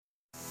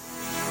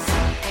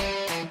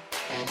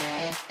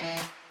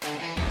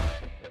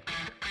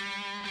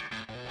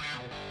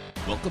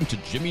Welcome to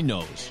Jimmy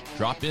Knows.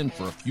 Drop in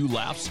for a few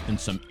laughs and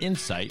some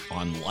insight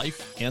on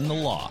life and the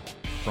law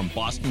from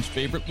Boston's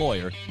favorite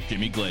lawyer,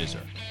 Jimmy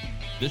Glazer.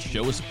 This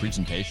show is a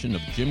presentation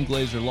of Jim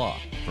Glazer Law.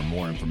 For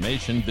more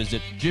information,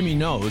 visit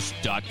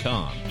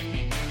jimmyknows.com.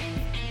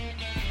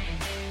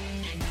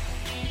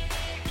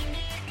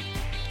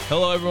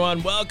 Hello,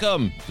 everyone.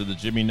 Welcome to the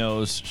Jimmy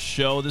Knows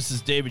Show. This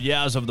is David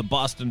Yaz of the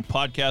Boston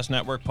Podcast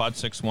Network, Pod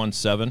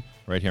 617,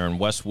 right here in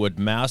Westwood,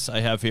 Mass. I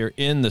have here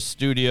in the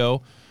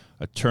studio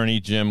attorney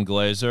Jim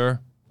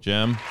Glazer.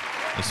 Jim,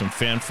 there's some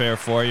fanfare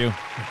for you.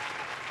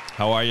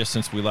 How are you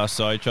since we last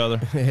saw each other?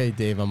 Hey,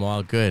 Dave, I'm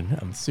all good.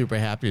 I'm super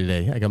happy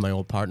today. I got my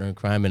old partner in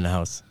crime in the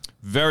house.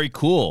 Very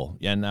cool.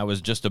 And I was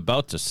just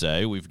about to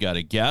say, we've got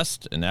a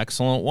guest, an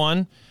excellent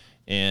one.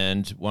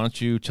 And why don't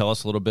you tell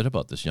us a little bit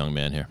about this young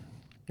man here?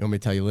 You want me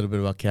to tell you a little bit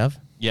about Kev?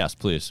 Yes,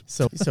 please.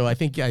 So I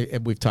think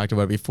we've talked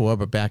about it before,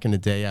 but back in the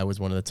day, I was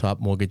one of the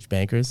top mortgage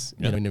bankers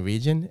in the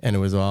region, and it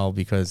was all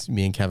because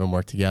me and Kevin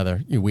worked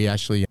together. We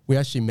actually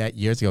met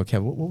years ago.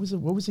 Kevin, what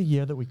was the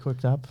year that we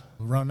cooked up?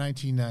 Around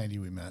 1990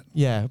 we met.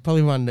 Yeah,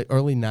 probably around the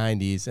early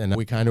 90s, and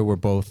we kind of were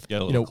both...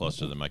 Get a little closer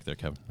to the mic there,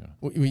 Kevin. Yeah.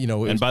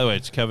 And by the way,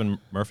 it's Kevin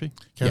Murphy?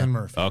 Kevin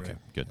Murphy. Okay, right.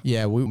 good.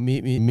 Yeah,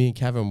 me and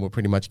Kevin were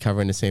pretty much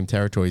covering the same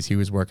territories. He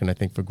was working, I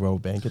think, for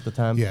Grove Bank at the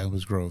time. Yeah, it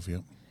was Grove, yeah.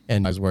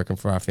 And I was working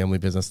for our family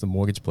business, the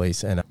mortgage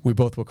place, and we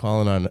both were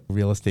calling on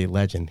real estate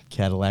legend,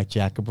 Cadillac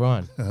Jack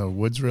Cabron.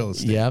 Woods Real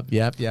Estate.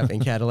 Yep.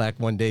 And Cadillac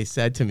one day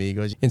said to me, he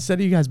goes, instead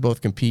of you guys both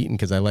competing,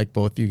 because I like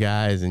both you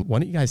guys, and why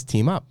don't you guys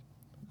team up?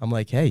 I'm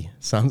like, hey,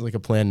 sounds like a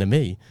plan to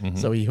me. Mm-hmm.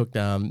 So he hooked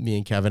me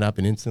and Kevin up,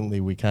 and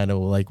instantly we kind of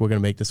were like, we're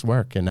going to make this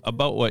work. And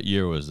about what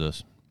year was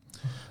this?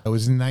 It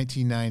was in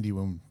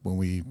 1990 when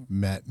we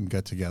met and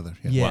got together.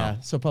 Yeah, wow.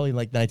 So probably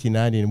like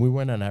 1990, and we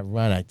went on that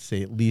run, I'd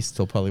say at least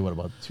till probably,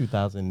 about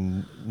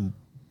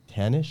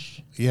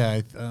 2010-ish? Yeah,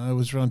 it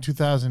was around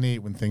 2008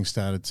 when things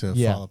started to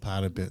fall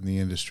apart a bit in the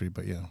industry,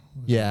 but yeah.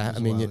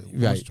 It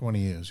was 20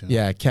 years.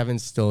 Yeah,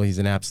 Kevin's he's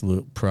an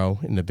absolute pro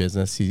in the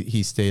business.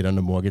 He stayed on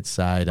the mortgage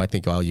side. I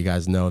think all you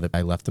guys know that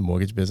I left the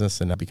mortgage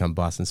business and I become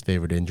Boston's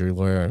favorite injury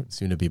lawyer,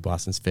 soon to be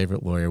Boston's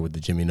favorite lawyer with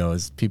the Jimmy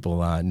Knows People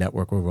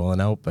network we're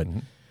rolling out, but... Mm-hmm.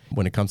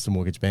 When it comes to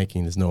mortgage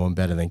banking, there's no one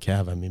better than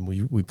Kev. I mean,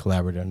 we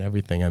collaborated on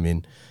everything. I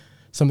mean,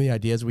 some of the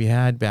ideas we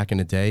had back in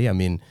the day, I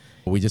mean,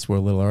 we just were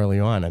a little early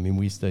on. I mean,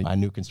 we used to, our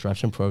new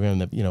construction program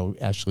that,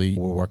 actually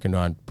we're working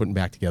on putting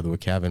back together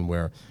with Kevin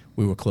where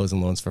we were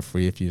closing loans for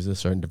free if you use a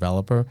certain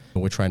developer.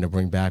 And we're trying to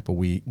bring back, but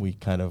we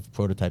kind of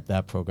prototyped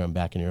that program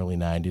back in the early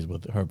 90s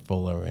with Herb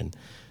Fuller and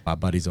our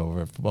buddies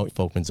over at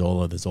Folkman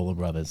Zola, the Zola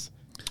brothers.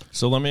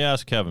 So let me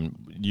ask Kevin,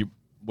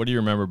 what do you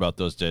remember about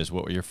those days?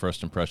 What were your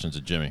first impressions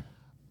of Jimmy?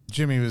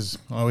 Jimmy was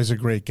always a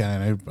great guy,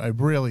 and I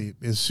really,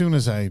 as soon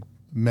as I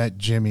met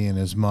Jimmy and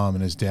his mom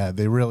and his dad,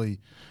 they really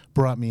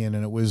brought me in,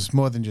 and it was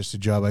more than just a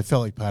job. I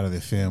felt like part of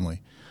their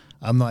family.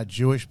 I'm not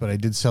Jewish, but I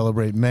did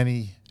celebrate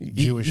many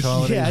Jewish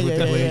holidays with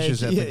the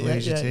Glazers at the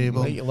Glazer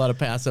table. A lot of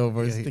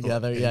Passovers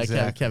together.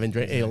 Exactly. Kevin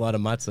ate a lot of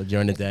matzah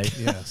during the day.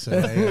 Yeah,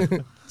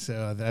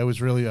 so I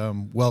was really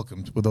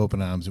welcomed with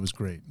open arms. It was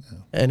great.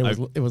 And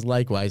it was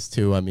likewise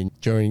too. I mean,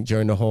 during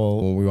the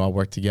whole when we all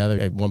worked together,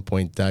 at one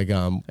point, Doug,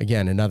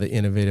 again, another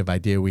innovative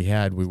idea we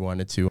had. We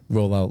wanted to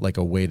roll out like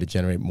a way to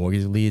generate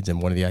mortgage leads,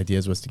 and one of the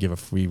ideas was to give a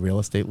free real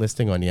estate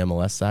listing on the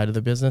MLS side of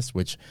the business,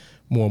 which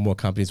more and more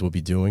companies will be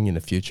doing in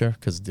the future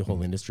because the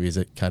whole industry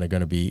is kind of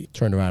going to be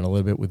turned around a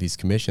little bit with these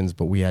commissions.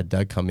 But we had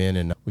Doug come in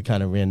and we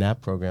kind of ran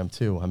that program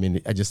too. I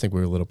mean, I just think we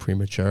were a little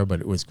premature,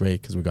 but it was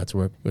great because we got to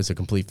work. It was a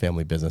complete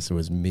family business. It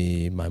was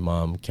me, my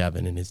mom,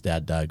 Kevin, and his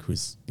dad, Doug,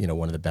 who's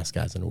one of the best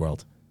guys in the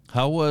world.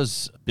 How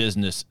was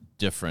business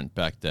different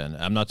back then?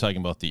 I'm not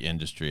talking about the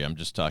industry. I'm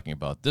just talking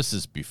about this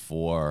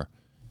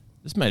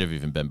This might have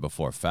even been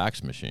before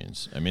fax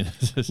machines. I mean,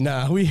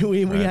 no, we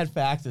had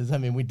faxes. I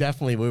mean,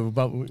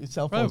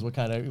 cell phones were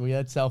we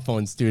had cell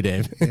phones too,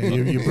 Dave. Yeah,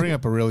 you bring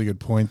up a really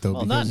good point though.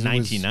 Well, not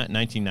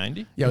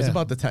 1990. Yeah, it was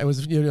about the time. It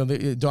was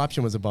the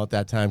adoption was about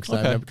that time because I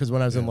remember because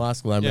when I was in law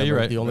school, I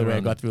remember the only way I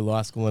got through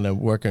law school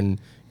and working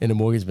in the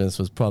mortgage business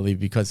was probably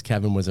because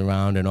Kevin was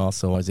around and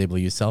also I was able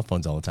to use cell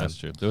phones all the time. That's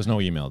true. There was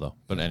no email though,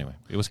 but anyway,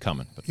 it was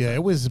coming. But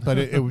it was.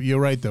 But you're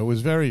right though.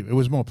 It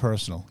was more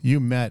personal. You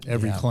met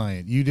every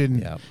client. You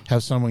didn't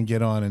have someone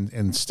get on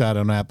and start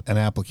an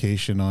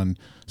application on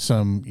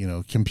some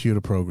computer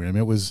program.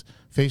 It was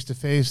face to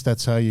face.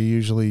 That's how you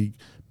usually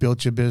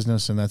built your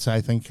business, and that's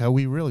I think how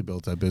we really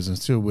built our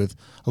business too, with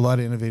a lot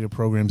of innovative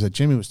programs that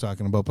Jimmy was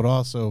talking about. But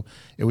also,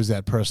 it was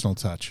that personal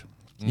touch.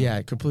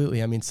 Yeah,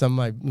 completely. I mean, some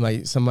of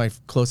my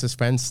closest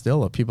friends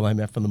still are people I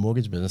met from the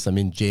mortgage business. I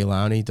mean, Jay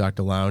Lowney,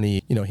 Dr.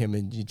 Lowney, him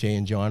and Jay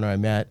and John I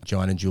met,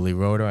 John and Julie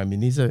Roeder. I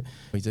mean, he's a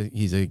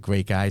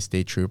great guy,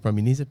 state trooper. I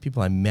mean, these are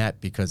people I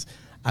met because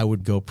I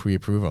would go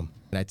pre-approve them.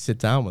 And I'd sit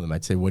down with them.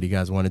 I'd say, what do you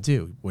guys want to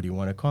do? What do you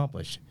want to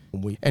accomplish?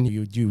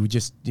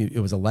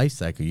 It was a life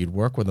cycle. You'd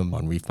work with them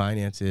on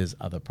refinances,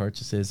 other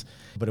purchases,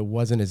 but it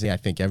wasn't as I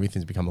think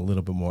everything's become a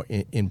little bit more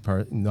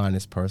not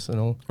as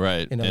personal.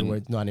 Right. In other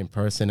words, not in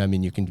person. I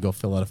mean, you can go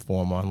fill out a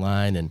form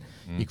online and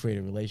you create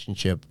a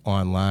relationship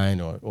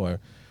online or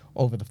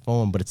over the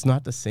phone, but it's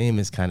not the same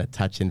as kind of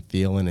touch and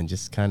feeling and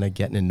just kind of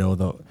getting to know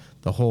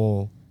the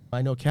whole.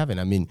 I know Kevin.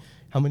 I mean,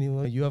 how many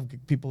you have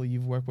people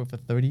you've worked with for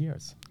 30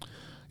 years?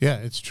 Yeah,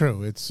 it's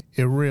true. It's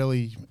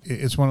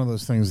one of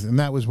those things, and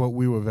that was what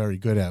we were very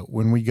good at.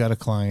 When we got a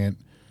client,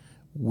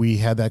 we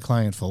had that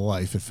client for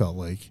life, it felt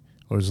like,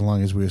 or as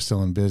long as we were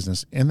still in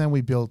business. And then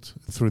we built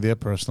through their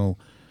personal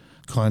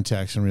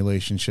contacts and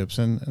relationships,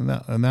 and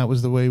that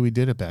was the way we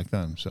did it back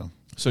then.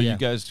 So you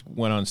guys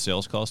went on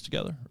sales calls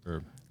together,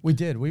 or? We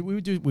did. We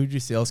would do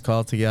sales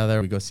call together.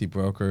 We'd go see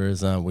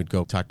brokers. We'd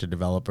go talk to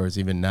developers.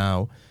 Even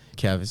now,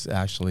 Kev is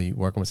actually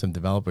working with some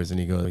developers, and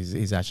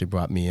he's actually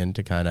brought me in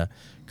to kind of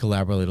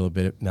collaborate a little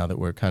bit now that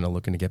we're kind of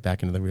looking to get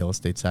back into the real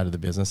estate side of the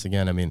business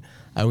again. I mean,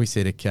 I always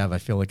say to Kev, I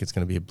feel like it's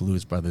going to be a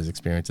Blues Brothers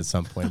experience at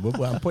some point.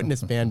 I'm putting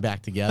this band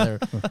back together.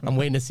 I'm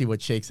waiting to see what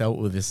shakes out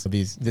with this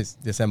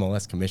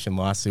MLS commission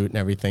lawsuit and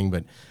everything,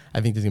 but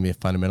I think there's going to be a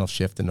fundamental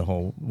shift in the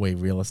whole way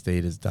real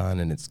estate is done,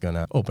 and it's going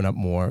to open up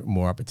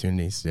more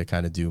opportunities to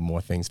kind of do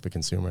more things for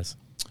consumers.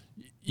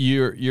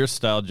 Your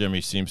style,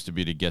 Jimmy, seems to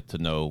be to get to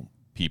know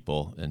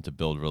people and to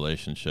build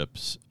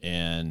relationships,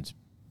 and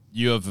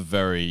you have a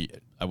very,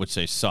 I would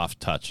say, soft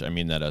touch. I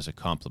mean that as a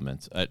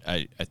compliment.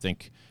 I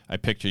think I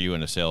picture you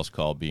in a sales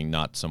call being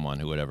not someone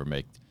who would ever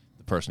make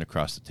the person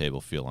across the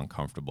table feel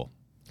uncomfortable.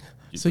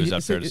 Is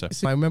that fair to say?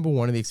 So I remember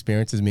one of the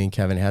experiences me and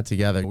Kevin had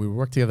together. We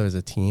worked together as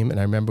a team, and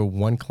I remember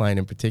one client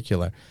in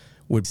particular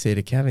would say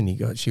to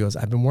Kevin, she goes,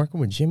 I've been working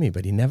with Jimmy,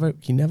 but he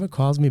never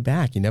calls me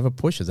back. He never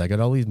pushes. I got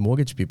all these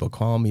mortgage people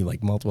calling me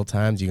like multiple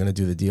times. You're going to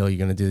do the deal. You're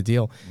going to do the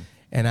deal.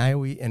 And I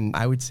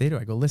would say to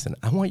her, I go, listen,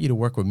 I want you to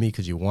work with me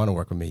because you want to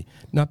work with me,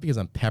 not because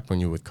I'm peppering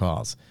you with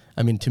calls.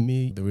 I mean, to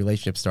me, the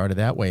relationship started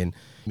that way. And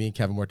me and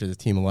Kevin worked as a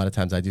team. A lot of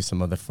times I do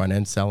some of the front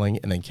end selling,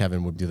 and then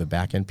Kevin would do the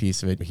back end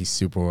piece of it. He's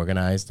super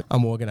organized.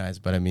 I'm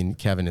organized, but I mean,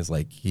 Kevin is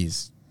like,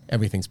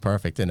 everything's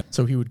perfect. And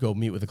so he would go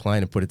meet with a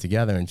client and put it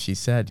together. And she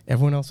said,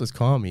 everyone else was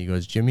calling me. He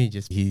goes, Jimmy,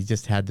 he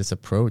just had this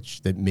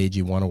approach that made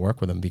you want to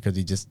work with him because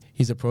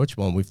he's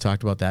approachable. And we've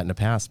talked about that in the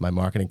past. My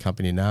marketing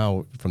company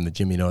now, from the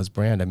Jimmy Knows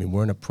brand, I mean,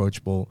 we're an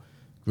approachable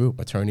group.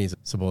 Attorneys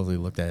supposedly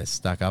looked at as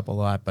stuck up a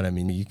lot, but I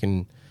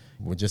mean,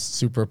 we're just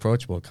super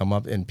approachable. Come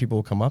up and people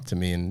will come up to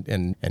me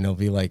and they'll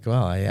be like,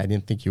 well, I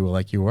didn't think you were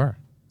like you were.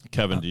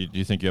 Kevin, do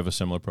you think you have a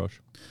similar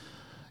approach?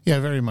 Yeah,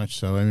 very much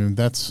so. I mean,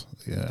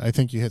 I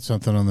think you hit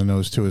something on the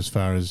nose too, as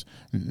far as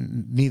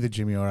neither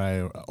Jimmy or I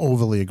are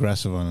overly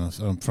aggressive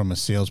from a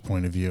sales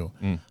point of view.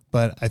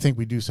 But I think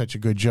we do such a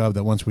good job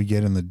that once we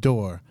get in the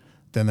door,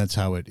 then that's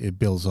how it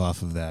builds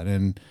off of that.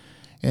 And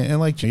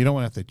like, you don't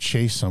want to have to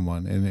chase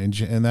someone,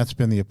 and that's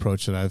been the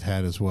approach that I've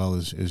had as well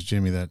as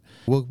Jimmy. That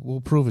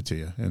we'll prove it to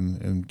you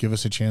and give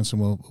us a chance,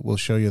 and we'll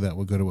show you that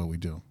we're good at what we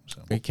do.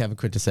 So Kevin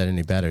couldn't have said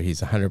any better.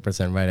 He's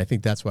 100% right. I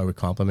think that's why we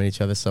compliment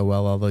each other so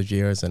well all those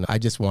years. And I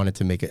just wanted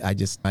to make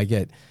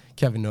it.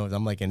 Kevin knows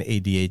I'm like an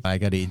ADHD. I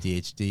got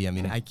ADHD. I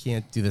mean, I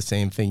can't do the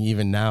same thing.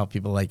 Even now,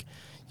 people are like,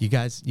 you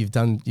guys, you've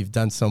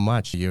done so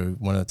much. You're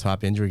one of the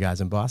top injury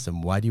guys in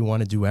Boston. Why do you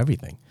want to do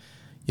everything?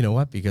 You know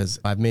what? Because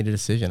I've made a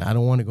decision. I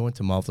don't want to go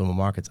into multiple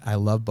markets. I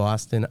love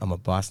Boston. I'm a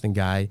Boston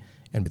guy,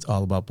 and it's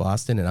all about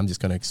Boston. And I'm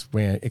just going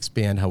to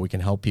expand how we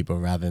can help people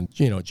rather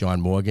than, John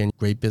Morgan,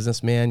 great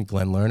businessman,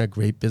 Glenn Lerner,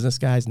 great business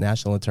guys,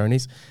 national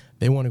attorneys.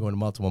 They want to go into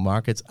multiple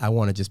markets. I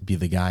want to just be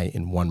the guy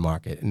in one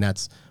market. And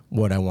that's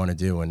what I want to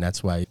do. And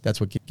that's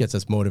what gets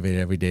us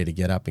motivated every day to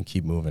get up and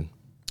keep moving.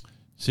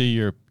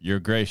 See, you're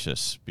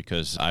gracious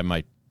because I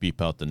might beep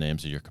out the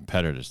names of your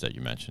competitors that you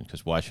mentioned,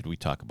 because why should we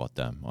talk about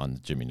them on the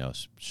Jimmy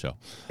Knows show?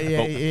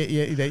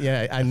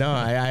 Yeah, I know,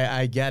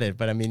 I get it,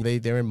 but I mean,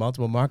 they're in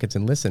multiple markets,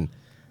 and listen,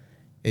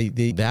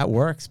 that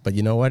works. But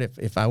you know what?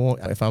 If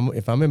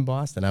I'm in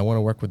Boston, I want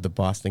to work with the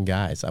Boston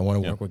guys. I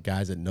want to work with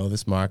guys that know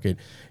this market,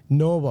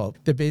 know about.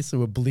 They basically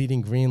were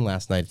bleeding green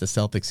last night at the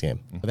Celtics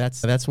game.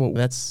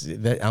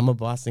 I'm a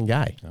Boston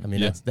guy. I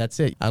mean, that's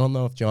it. I don't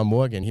know if John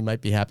Morgan, he might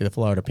be happy the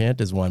Florida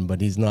Panthers won,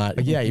 but he's not.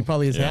 But yeah, he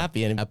probably is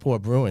happy. And that poor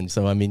Bruin.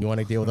 So I mean, you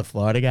want to deal with a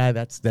Florida guy?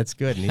 That's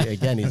good. And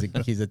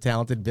he's a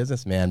talented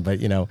businessman. But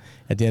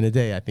at the end of the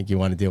day, I think you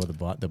want to deal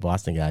with the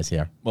Boston guys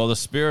here. Well, the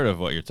spirit of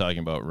what you're talking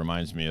about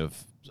reminds me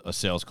of a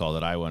sales call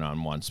that I went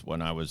on once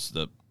when I was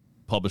the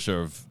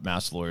publisher of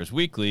Mass Lawyers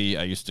Weekly.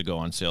 I used to go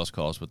on sales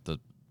calls with the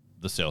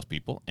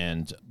salespeople,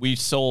 and we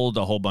sold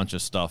a whole bunch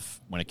of stuff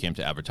when it came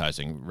to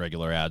advertising,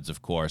 regular ads,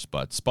 of course,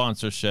 but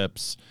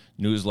sponsorships,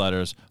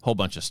 newsletters, whole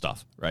bunch of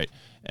stuff, right?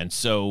 And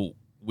so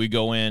we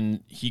go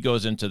in, he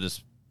goes into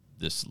this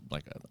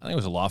like, I think it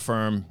was a law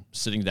firm,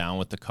 sitting down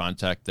with the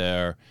contact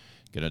there,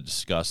 going to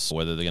discuss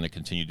whether they're going to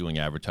continue doing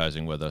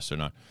advertising with us or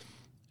not.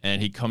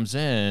 And he comes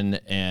in,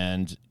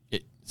 and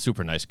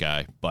super nice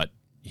guy, but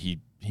he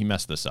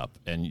messed this up,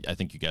 and I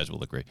think you guys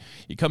will agree.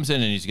 He comes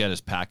in and he's got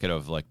his packet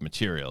of like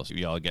materials.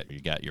 You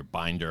got your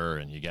binder,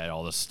 and you got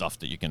all this stuff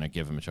that you're gonna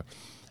give him.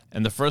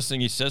 And the first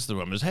thing he says to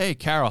him is, "Hey,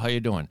 Carol, how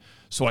you doing?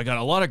 So I got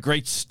a lot of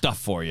great stuff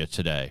for you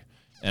today."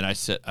 And I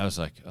was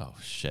like, oh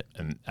shit.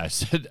 And I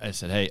said,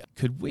 hey,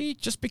 could we,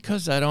 just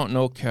because I don't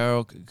know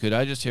Carol, could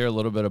I just hear a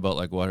little bit about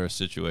like what her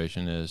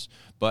situation is?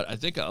 But I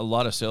think a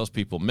lot of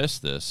salespeople miss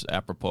this,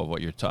 apropos of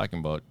what you're talking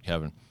about,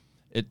 Kevin.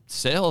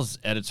 Sales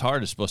at its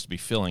heart is supposed to be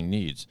filling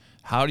needs.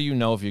 How do you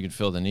know if you can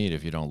fill the need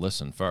if you don't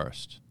listen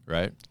first,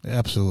 right?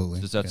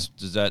 Absolutely. Does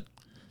that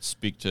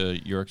speak to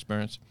your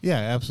experience? Yeah,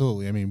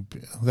 absolutely. I mean,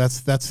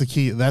 that's the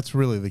key. That's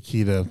really the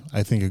key to,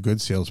 I think, a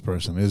good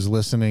salesperson is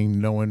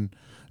listening, knowing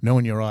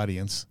your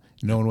audience,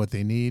 knowing what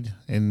they need,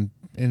 and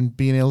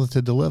being able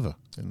to deliver.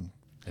 And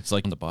it's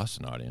like in the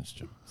Boston audience,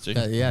 Jim. See?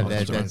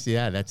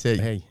 That's it.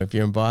 Hey, if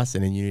you're in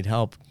Boston and you need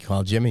help,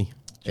 call Jimmy.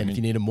 And if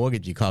you need a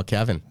mortgage, you call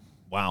Kevin.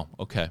 Wow.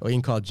 Okay. Or you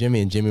can call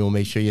Jimmy, and Jimmy will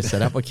make sure you're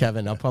set up with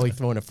Kevin. I'll probably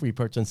throw in a free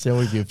purchase and sale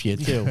review for you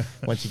too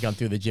once you come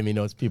through the Jimmy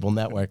Knows People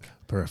Network.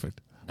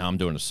 Perfect. Now I'm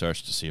doing a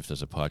search to see if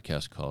there's a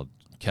podcast called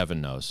Kevin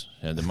Knows,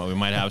 and then we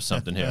might have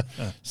something here.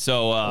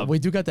 So we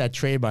do got that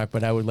trademark,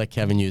 but I would let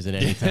Kevin use it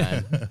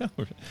anytime.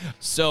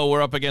 So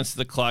we're up against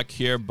the clock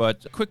here,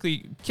 but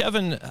quickly,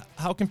 Kevin,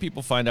 how can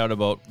people find out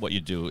about what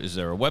you do? Is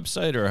there a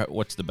website, or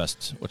what's the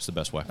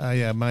best way?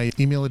 Yeah, my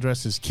email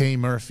address is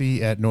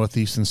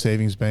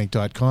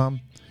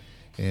kmurphy@northeasternsavingsbank.com,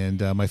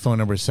 and my phone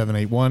number is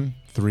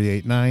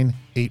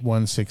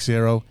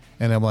 781-389-8160,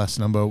 NMLS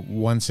number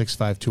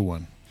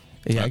 16521.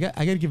 Yeah, I got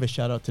to give a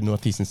shout out to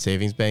Northeastern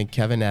Savings Bank.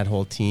 Kevin, that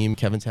whole team.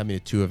 Kevin's had me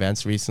at 2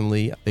 events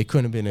recently. They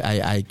couldn't have been.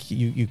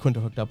 You couldn't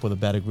have hooked up with a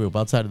better group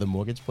outside of the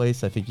mortgage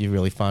place. I think you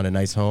really found a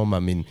nice home. I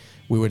mean,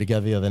 we were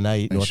together the other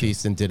night.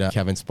 Northeastern did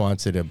Kevin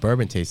sponsored a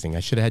bourbon tasting. I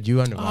should have had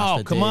you on the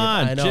roster. Oh, come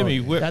on, I know. Jimmy.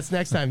 That's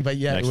next time. But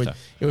yeah, it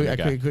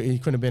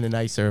couldn't have been a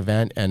nicer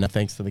event. And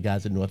thanks to the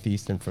guys at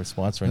Northeastern for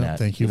sponsoring that.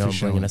 Thank you for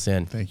bringing us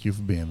in. Thank you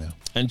for being there.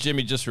 And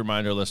Jimmy, just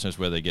remind our listeners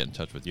where they get in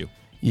touch with you.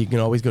 You can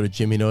always go to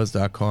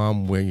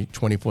jimmyknows.com. We're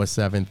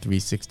 24/7,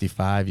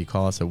 365. You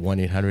call us at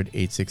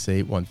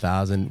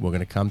 1-800-868-1000. We're going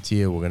to come to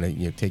you. We're going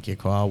to take your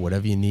call.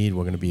 Whatever you need,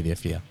 we're going to be there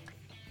for you.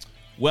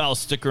 Well,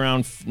 stick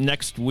around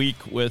next week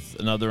with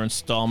another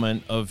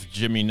installment of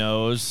Jimmy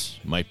Knows.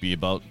 Might be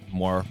about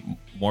more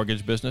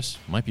mortgage business.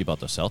 Might be about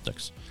the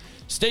Celtics.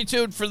 Stay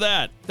tuned for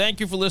that. Thank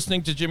you for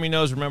listening to Jimmy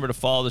Knows. Remember to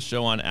follow the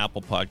show on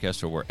Apple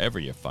Podcasts or wherever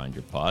you find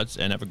your pods.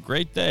 And have a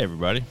great day,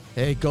 everybody.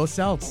 Hey, go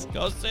Celts.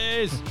 Go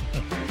Seas.